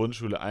in der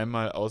Grundschule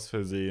einmal aus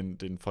Versehen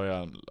den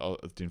Feueralarm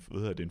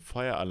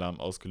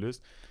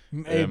ausgelöst.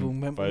 Mit dem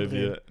Ellbogen beim weil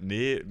Umdrehen.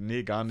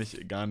 wir, gar nicht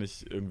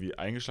irgendwie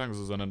eingeschlagen,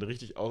 sondern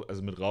richtig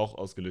also mit Rauch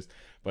ausgelöst.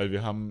 Weil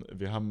wir hatten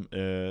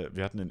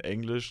in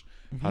Englisch,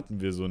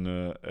 hatten wir so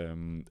eine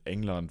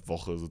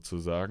England-Woche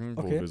sozusagen,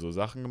 wo Okay. wir so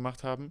Sachen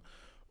gemacht haben.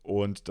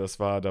 Und da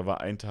war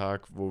ein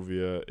Tag, wo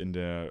wir in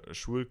der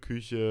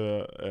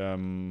Schulküche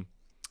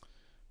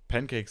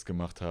Pancakes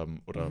gemacht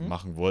haben oder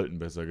machen wollten,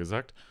 besser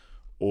gesagt.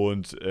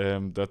 Und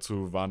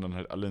dazu waren dann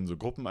halt alle in so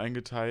Gruppen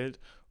eingeteilt.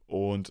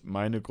 Und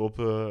meine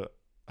Gruppe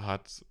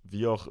hat,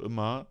 wie auch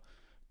immer,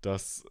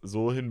 das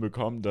so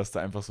hinbekommen, dass da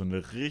einfach so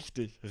eine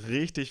richtig,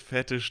 richtig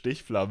fette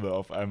Stichflamme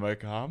auf einmal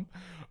kam.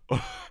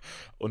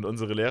 Und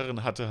unsere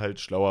Lehrerin hatte halt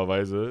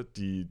schlauerweise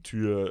die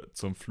Tür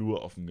zum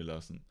Flur offen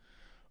gelassen.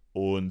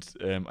 Und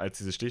als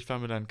diese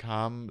Stichflamme dann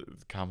kam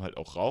halt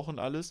auch Rauch und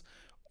alles.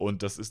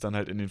 Und das ist dann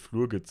halt in den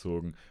Flur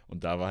gezogen.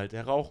 Und da war halt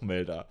der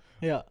Rauchmelder.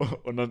 Ja.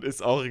 Und dann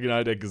ist auch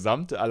original der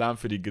gesamte Alarm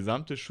für die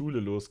gesamte Schule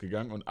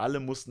losgegangen. Und alle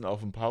mussten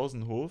auf den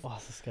Pausenhof. Oh,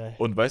 das ist geil.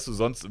 Und weißt du,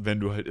 sonst, wenn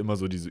du halt immer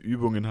so diese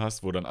Übungen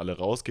hast, wo dann alle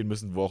rausgehen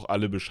müssen, wo auch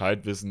alle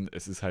Bescheid wissen,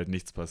 es ist halt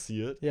nichts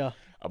passiert. Ja.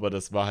 Aber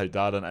das war halt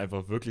da dann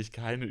einfach wirklich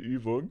keine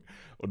Übung.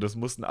 Und das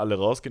mussten alle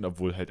rausgehen,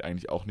 obwohl halt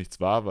eigentlich auch nichts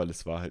war, weil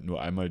es war halt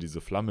nur einmal diese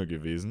Flamme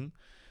gewesen.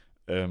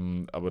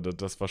 Aber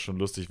das war schon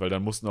lustig, weil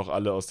dann mussten auch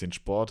alle aus den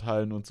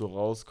Sporthallen und so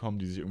rauskommen,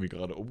 die sich irgendwie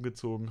gerade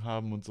umgezogen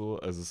haben und so.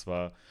 Also es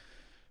war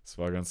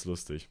ganz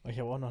lustig. Ich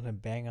habe auch noch eine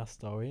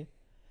Banger-Story.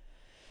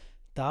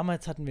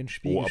 Damals hatten wir ein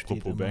Spiel Oh, gespielt.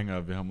 apropos immer.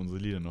 Banger, wir haben unsere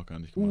Lieder noch gar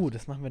nicht gemacht.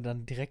 Das machen wir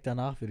dann direkt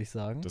danach, würde ich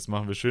sagen. Das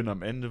machen wir schön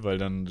am Ende, weil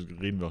dann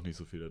reden wir auch nicht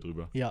so viel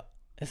darüber. Ja.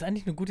 Ist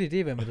eigentlich eine gute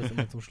Idee, wenn wir das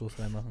immer zum Schluss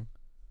reinmachen.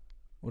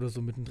 Oder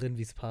so mittendrin,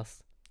 wie es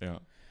passt. Ja.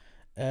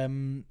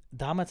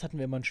 Damals hatten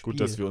wir immer ein Spiel.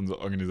 Gut, dass wir unser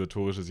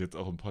Organisatorisches jetzt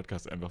auch im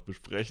Podcast einfach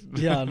besprechen.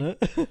 Ja, ne?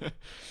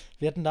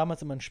 Wir hatten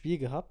damals immer ein Spiel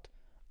gehabt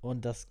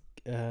und das,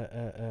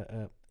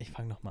 ich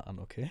fange nochmal an,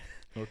 okay?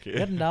 Okay.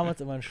 Wir hatten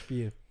damals immer ein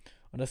Spiel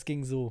und das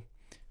ging so,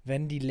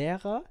 wenn die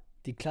Lehrer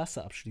die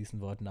Klasse abschließen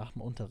wollten nach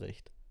dem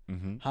Unterricht,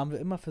 haben wir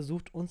immer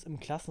versucht, uns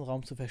im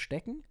Klassenraum zu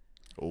verstecken,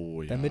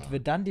 Oh ja. damit wir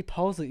dann die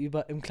Pause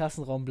über im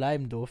Klassenraum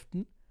bleiben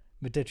durften,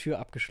 mit der Tür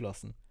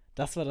abgeschlossen.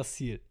 Das war das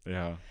Ziel.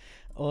 Ja.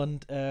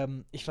 Und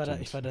ich war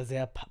da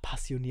sehr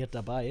passioniert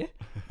dabei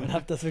und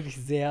habe das wirklich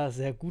sehr,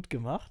 sehr gut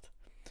gemacht.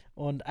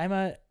 Und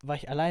einmal war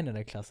ich alleine in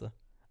der Klasse.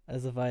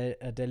 Also weil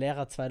der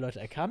Lehrer 2 Leute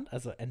erkannt,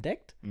 also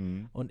entdeckt,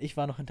 und ich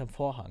war noch hinterm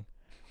Vorhang.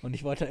 Und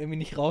ich wollte da irgendwie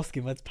nicht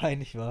rausgehen, weil es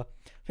peinlich war.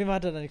 Auf jeden Fall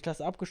hat er dann die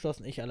Klasse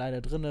abgeschlossen, ich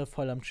alleine drinne,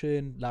 voll am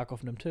Chillen, lag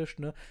auf einem Tisch,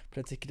 ne?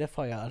 Plötzlich geht der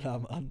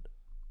Feueralarm an.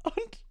 Und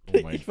Oh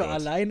mein ich war Gott.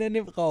 alleine in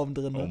dem Raum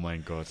drinne. Oh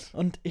mein Gott.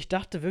 Und ich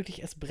dachte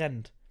wirklich, es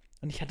brennt.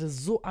 Und ich hatte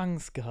so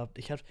Angst gehabt.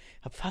 Ich hab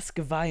fast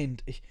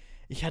geweint.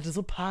 Ich hatte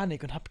so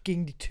Panik und hab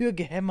gegen die Tür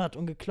gehämmert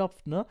und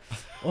geklopft, ne?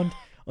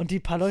 Und die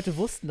paar Leute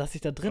wussten, dass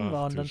ich da drin Ach,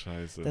 war. Und du dann,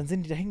 Scheiße. dann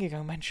sind die da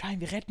hingegangen. Mein Schein,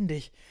 wir retten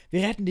dich.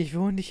 Wir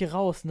holen dich hier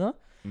raus, ne?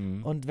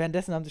 Mhm. Und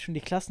währenddessen haben sich schon die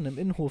Klassen im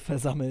Innenhof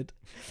versammelt.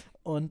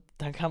 Und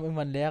dann kam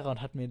irgendwann ein Lehrer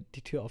und hat mir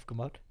die Tür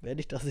aufgemacht, während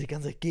ich das die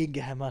ganze Zeit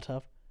gegengehämmert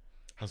habe.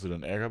 Hast du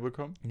dann Ärger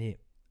bekommen? Nee,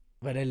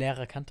 weil der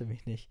Lehrer kannte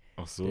mich nicht.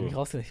 Ach Der so. hat mich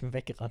rausgenommen, ich bin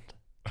weggerannt.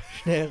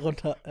 Schnell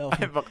runter. Auf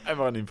den,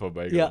 Einfach an ihm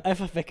vorbeigegangen. ja,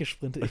 einfach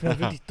weggesprintet. Ich bin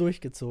wirklich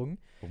durchgezogen.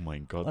 Oh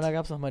mein Gott. Und da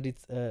gab es noch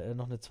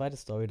eine zweite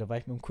Story. Da war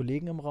ich mit einem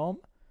Kollegen im Raum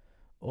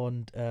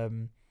Und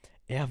wir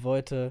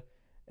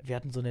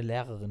hatten so eine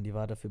Lehrerin, die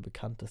war dafür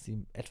bekannt, dass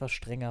sie etwas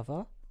strenger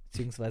war.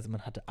 Beziehungsweise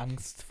man hatte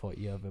Angst vor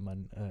ihr, wenn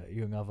man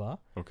jünger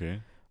war. Okay.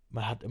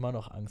 Man hat immer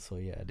noch Angst vor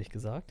ihr, ehrlich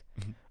gesagt.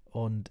 Mhm.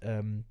 Und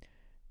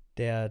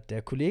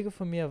der Kollege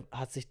von mir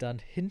hat sich dann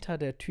hinter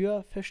der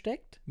Tür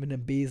versteckt mit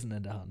einem Besen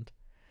in der Hand.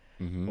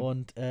 Mhm.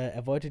 Und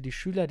er wollte die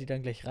Schüler, die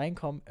dann gleich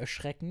reinkommen,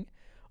 erschrecken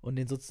und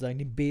den sozusagen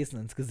den Besen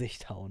ins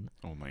Gesicht hauen.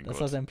 Oh mein Das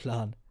Gott. war sein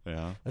Plan.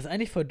 Ja. Was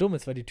eigentlich voll dumm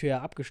ist, weil die Tür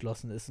ja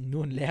abgeschlossen ist und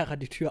nur ein Lehrer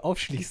die Tür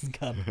aufschließen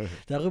kann.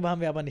 Darüber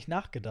haben wir aber nicht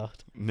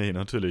nachgedacht. Nee,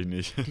 natürlich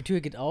nicht. Die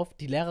Tür geht auf,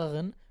 die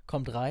Lehrerin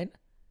kommt rein,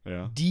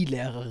 Ja. die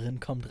Lehrerin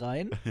kommt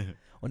rein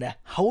und er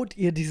haut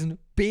ihr diesen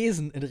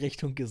Besen in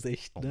Richtung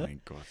Gesicht. Oh Ne?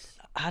 mein Gott.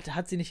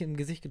 Hat sie nicht im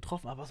Gesicht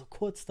getroffen, aber so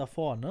kurz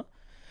davor, ne?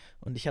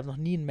 Und ich habe noch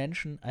nie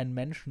einen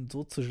Menschen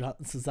so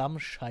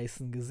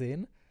zusammenscheißen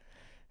gesehen.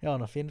 Ja,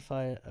 und auf jeden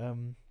Fall,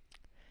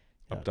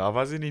 Ab da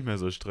war sie nicht mehr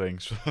so streng.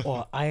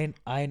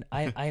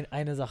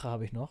 eine Sache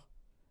habe ich noch.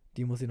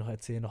 Die muss ich noch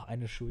erzählen, noch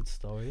eine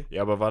Schulstory.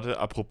 Ja, aber warte,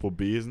 apropos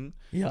Besen.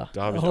 Ja.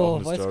 Da habe ich auch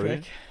eine Voice Story.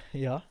 Crack.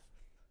 Ja.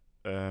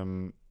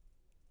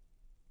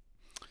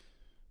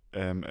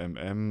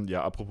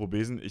 Ja, apropos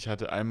Besen, ich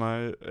hatte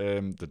einmal,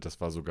 das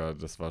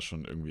war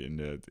schon irgendwie in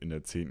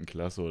der 10.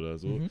 Klasse oder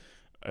so. Mhm.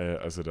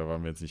 Also da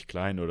waren wir jetzt nicht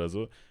klein oder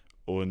so.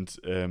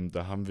 Und da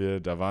waren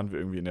wir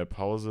irgendwie in der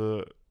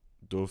Pause,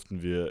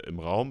 durften wir im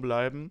Raum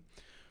bleiben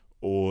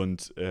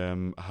und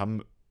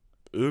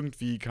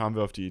irgendwie kamen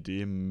wir auf die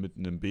Idee, mit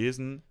einem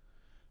Besen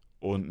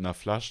und einer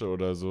Flasche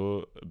oder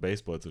so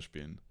Baseball zu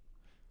spielen.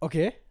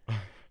 Okay.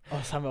 Oh,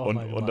 das haben wir auch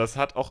mal gemacht. Und das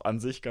hat auch an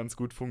sich ganz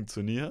gut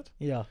funktioniert.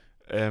 Ja.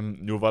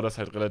 Nur war das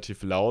halt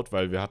relativ laut,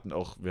 weil wir hatten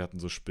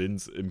so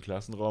Spins im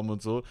Klassenraum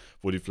und so,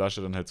 wo die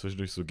Flasche dann halt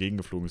zwischendurch so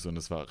gegengeflogen ist und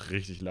das war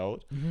richtig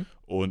laut. Mhm.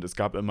 Und es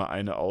gab immer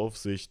eine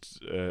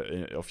Aufsicht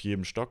auf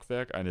jedem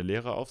Stockwerk, eine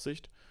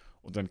Lehreraufsicht.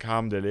 Und dann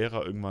kam der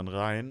Lehrer irgendwann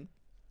rein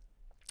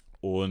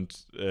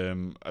und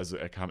also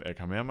er kam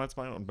mehrmals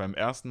rein und beim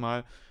ersten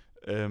Mal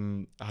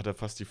hat er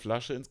fast die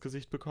Flasche ins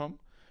Gesicht bekommen.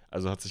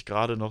 Also hat sich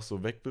gerade noch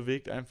so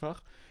wegbewegt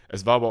einfach.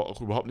 Es war aber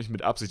auch überhaupt nicht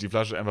mit Absicht. Die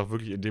Flasche ist einfach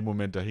wirklich in dem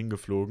Moment dahin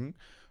geflogen.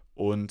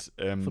 Und,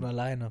 Von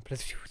alleine.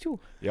 Plötzlich.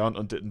 ja,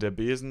 und der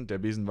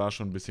Besen war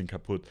schon ein bisschen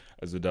kaputt.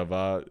 Also da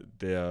war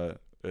der,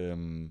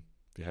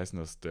 wie heißt denn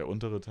das, der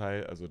untere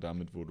Teil, also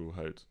damit, wo du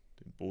halt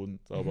den Boden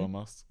sauber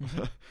machst,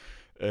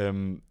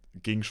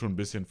 ging schon ein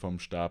bisschen vom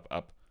Stab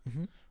ab.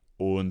 Mhm.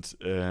 Und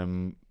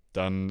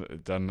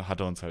dann hat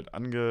er uns halt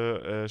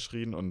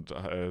angeschrien und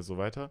so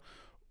weiter.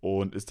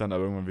 Und ist dann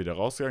aber irgendwann wieder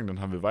rausgegangen. Dann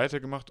haben wir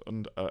weitergemacht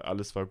und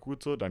alles war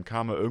gut so. Dann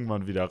kam er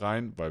irgendwann wieder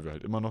rein, weil wir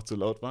halt immer noch zu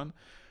laut waren.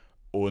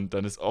 Und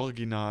dann ist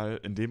original,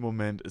 in dem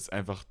Moment ist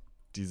einfach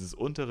dieses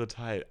untere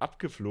Teil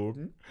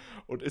abgeflogen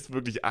und ist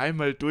wirklich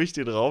einmal durch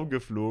den Raum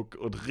geflogen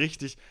und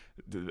richtig,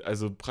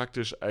 also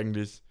praktisch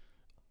eigentlich,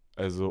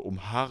 also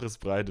um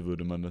Haaresbreite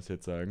würde man das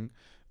jetzt sagen,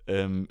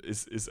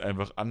 ist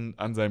einfach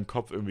an seinem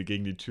Kopf irgendwie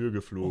gegen die Tür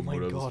geflogen Oh mein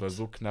oder so. Gott. Es war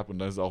so knapp und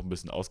dann ist er auch ein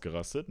bisschen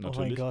ausgerastet, Oh mein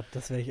natürlich. Gott,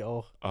 das wäre ich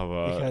auch.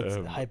 Aber Ich als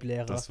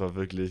Halblehrer. das war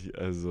wirklich,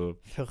 also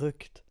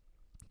Verrückt.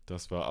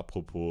 das war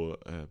apropos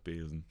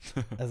Besen.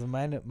 Also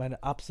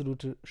meine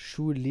absolute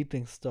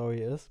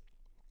Schullieblingsstory ist,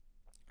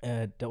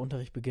 der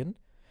Unterricht beginnt.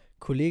 Ein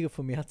Kollege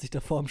von mir hat sich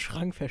davor im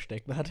Schrank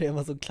versteckt. Man hatte ja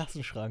immer so einen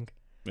Klassenschrank.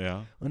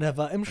 Ja. Und er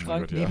war im mein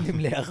Schrank Gott, neben ja. dem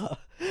Lehrer.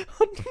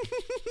 Und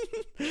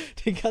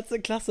die ganze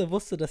Klasse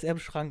wusste, dass er im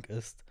Schrank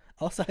ist.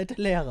 Außer halt der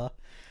Lehrer.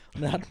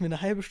 Und dann hatten wir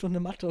eine halbe Stunde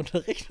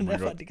Matheunterricht und Oh mein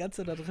er war Gott. die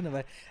ganze Zeit da drin,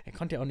 weil er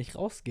konnte ja auch nicht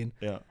rausgehen.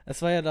 Ja.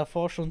 Es war ja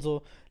davor schon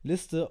so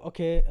Liste,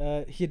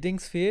 okay, hier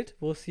Dings fehlt,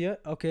 wo ist hier?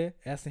 Okay,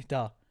 er ist nicht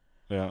da.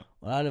 Ja.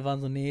 Und alle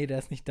waren so, nee, der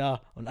ist nicht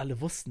da. Und alle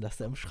wussten, dass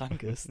der im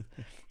Schrank ist.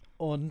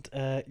 Und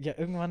ja,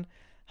 irgendwann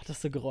hat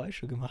das so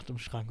Geräusche gemacht im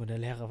Schrank und der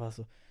Lehrer war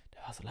so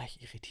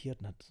leicht irritiert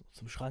und hat so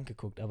zum Schrank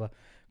geguckt, aber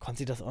konnte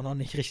sich das auch noch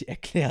nicht richtig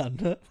erklären,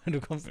 ne? Weil du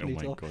kommst Oh nicht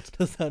mein drauf, Gott.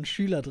 dass da ein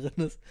Schüler drin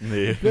ist.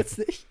 Nee. Und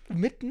plötzlich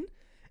mitten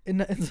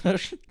in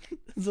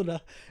so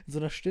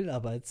einer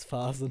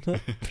Stillarbeitsphase, ne,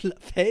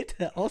 fällt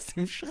er aus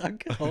dem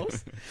Schrank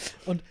raus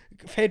und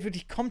fällt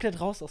wirklich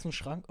komplett raus aus dem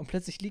Schrank und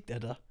plötzlich liegt er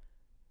da.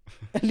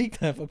 Er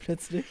liegt einfach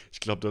plötzlich. Ich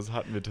glaube, das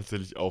hatten wir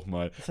tatsächlich auch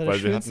mal. Das war der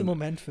weil wir schönste hatten,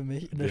 Moment für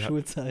mich in der wir hat-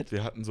 Schulzeit.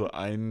 Wir hatten so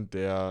einen,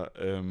 der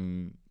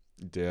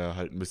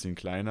halt ein bisschen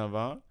kleiner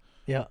war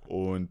Ja.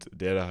 und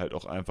der da halt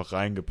auch einfach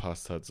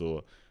reingepasst hat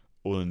so.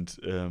 Und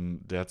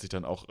der hat sich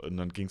dann auch, und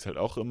dann ging es halt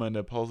auch immer in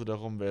der Pause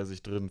darum, wer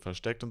sich drin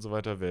versteckt und so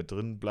weiter, wer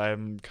drin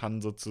bleiben kann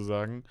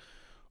sozusagen.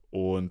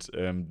 Und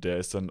der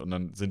ist dann, und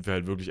dann sind wir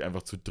halt wirklich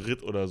einfach zu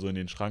dritt oder so in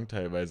den Schrank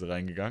teilweise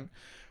reingegangen.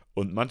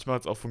 Und manchmal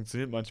hat es auch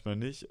funktioniert, manchmal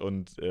nicht.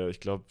 Und ich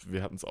glaube,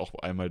 wir hatten es auch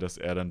einmal, dass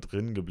er dann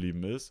drin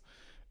geblieben ist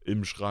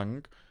im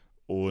Schrank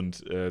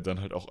und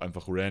dann halt auch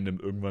einfach random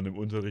irgendwann im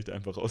Unterricht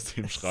einfach aus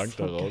dem Das ist Schrank so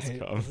da geil.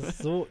 rauskam. Das ist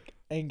so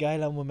ein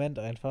geiler Moment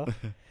einfach.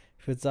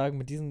 Ich würde sagen,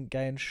 mit diesen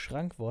geilen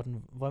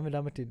Schrankworten wollen wir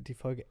damit die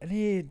Folge.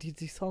 Nee,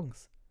 die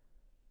Songs.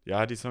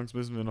 Ja, die Songs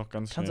müssen wir noch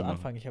ganz Kannst schnell du machen.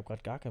 anfangen? Ich habe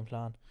gerade gar keinen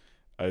Plan.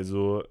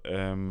 Also,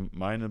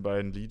 meine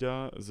beiden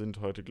Lieder sind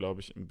heute, glaube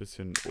ich, ein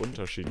bisschen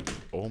unterschiedlich.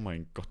 Oh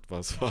mein Gott,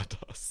 was war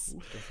das?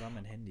 Das war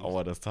mein Handy.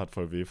 Aua, das tat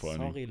voll weh vor allen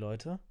Dingen. Sorry,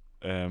 Leute.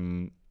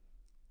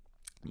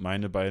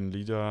 Meine beiden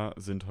Lieder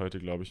sind heute,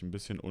 glaube ich, ein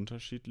bisschen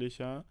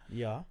unterschiedlicher.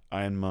 Ja.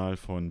 Einmal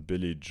von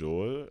Billy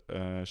Joel,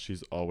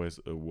 She's Always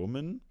a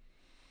Woman.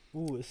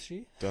 Ist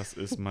sie? Das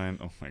ist oh mein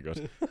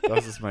Gott,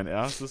 das ist mein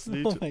erstes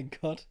Lied. Oh mein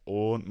Gott.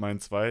 Und mein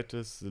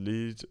zweites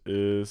Lied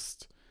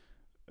ist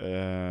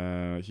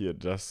hier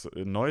das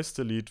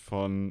neueste Lied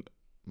von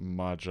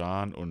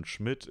Marjan und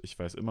Schmidt. Ich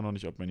weiß immer noch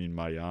nicht, ob man ihn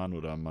Marjan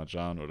oder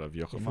Marjan oder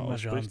wie auch Ich immer würde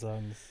Marjan ausspricht.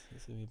 sagen, das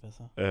ist irgendwie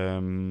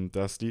besser.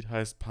 Das Lied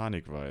heißt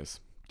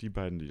Panikweiß. Die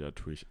beiden Lieder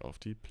tue ich auf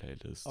die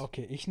Playlist.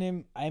 Okay, ich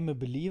nehme I'm a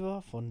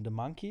Believer von The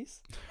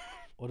Monkees.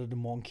 Oder The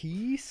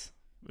Monkees.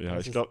 Ja,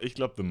 Das ich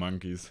glaube The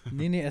Monkees.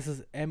 Nee, es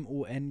ist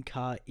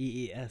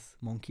Monkees.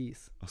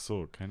 Monkees. Ach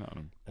so, keine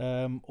Ahnung.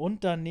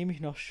 Und dann nehme ich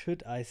noch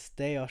Should I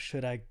Stay or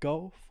Should I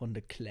Go von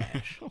The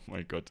Clash. Oh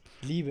mein Gott.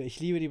 Ich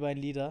liebe die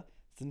beiden Lieder.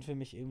 Sind für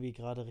mich irgendwie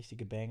gerade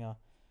richtige Banger.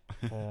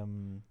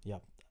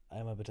 Ja,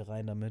 einmal bitte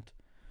rein damit.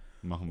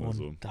 Machen wir Und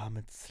so.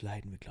 damit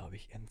sliden wir, glaube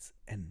ich, ins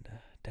Ende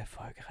der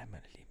Folge rein,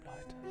 meine lieben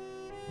Leute.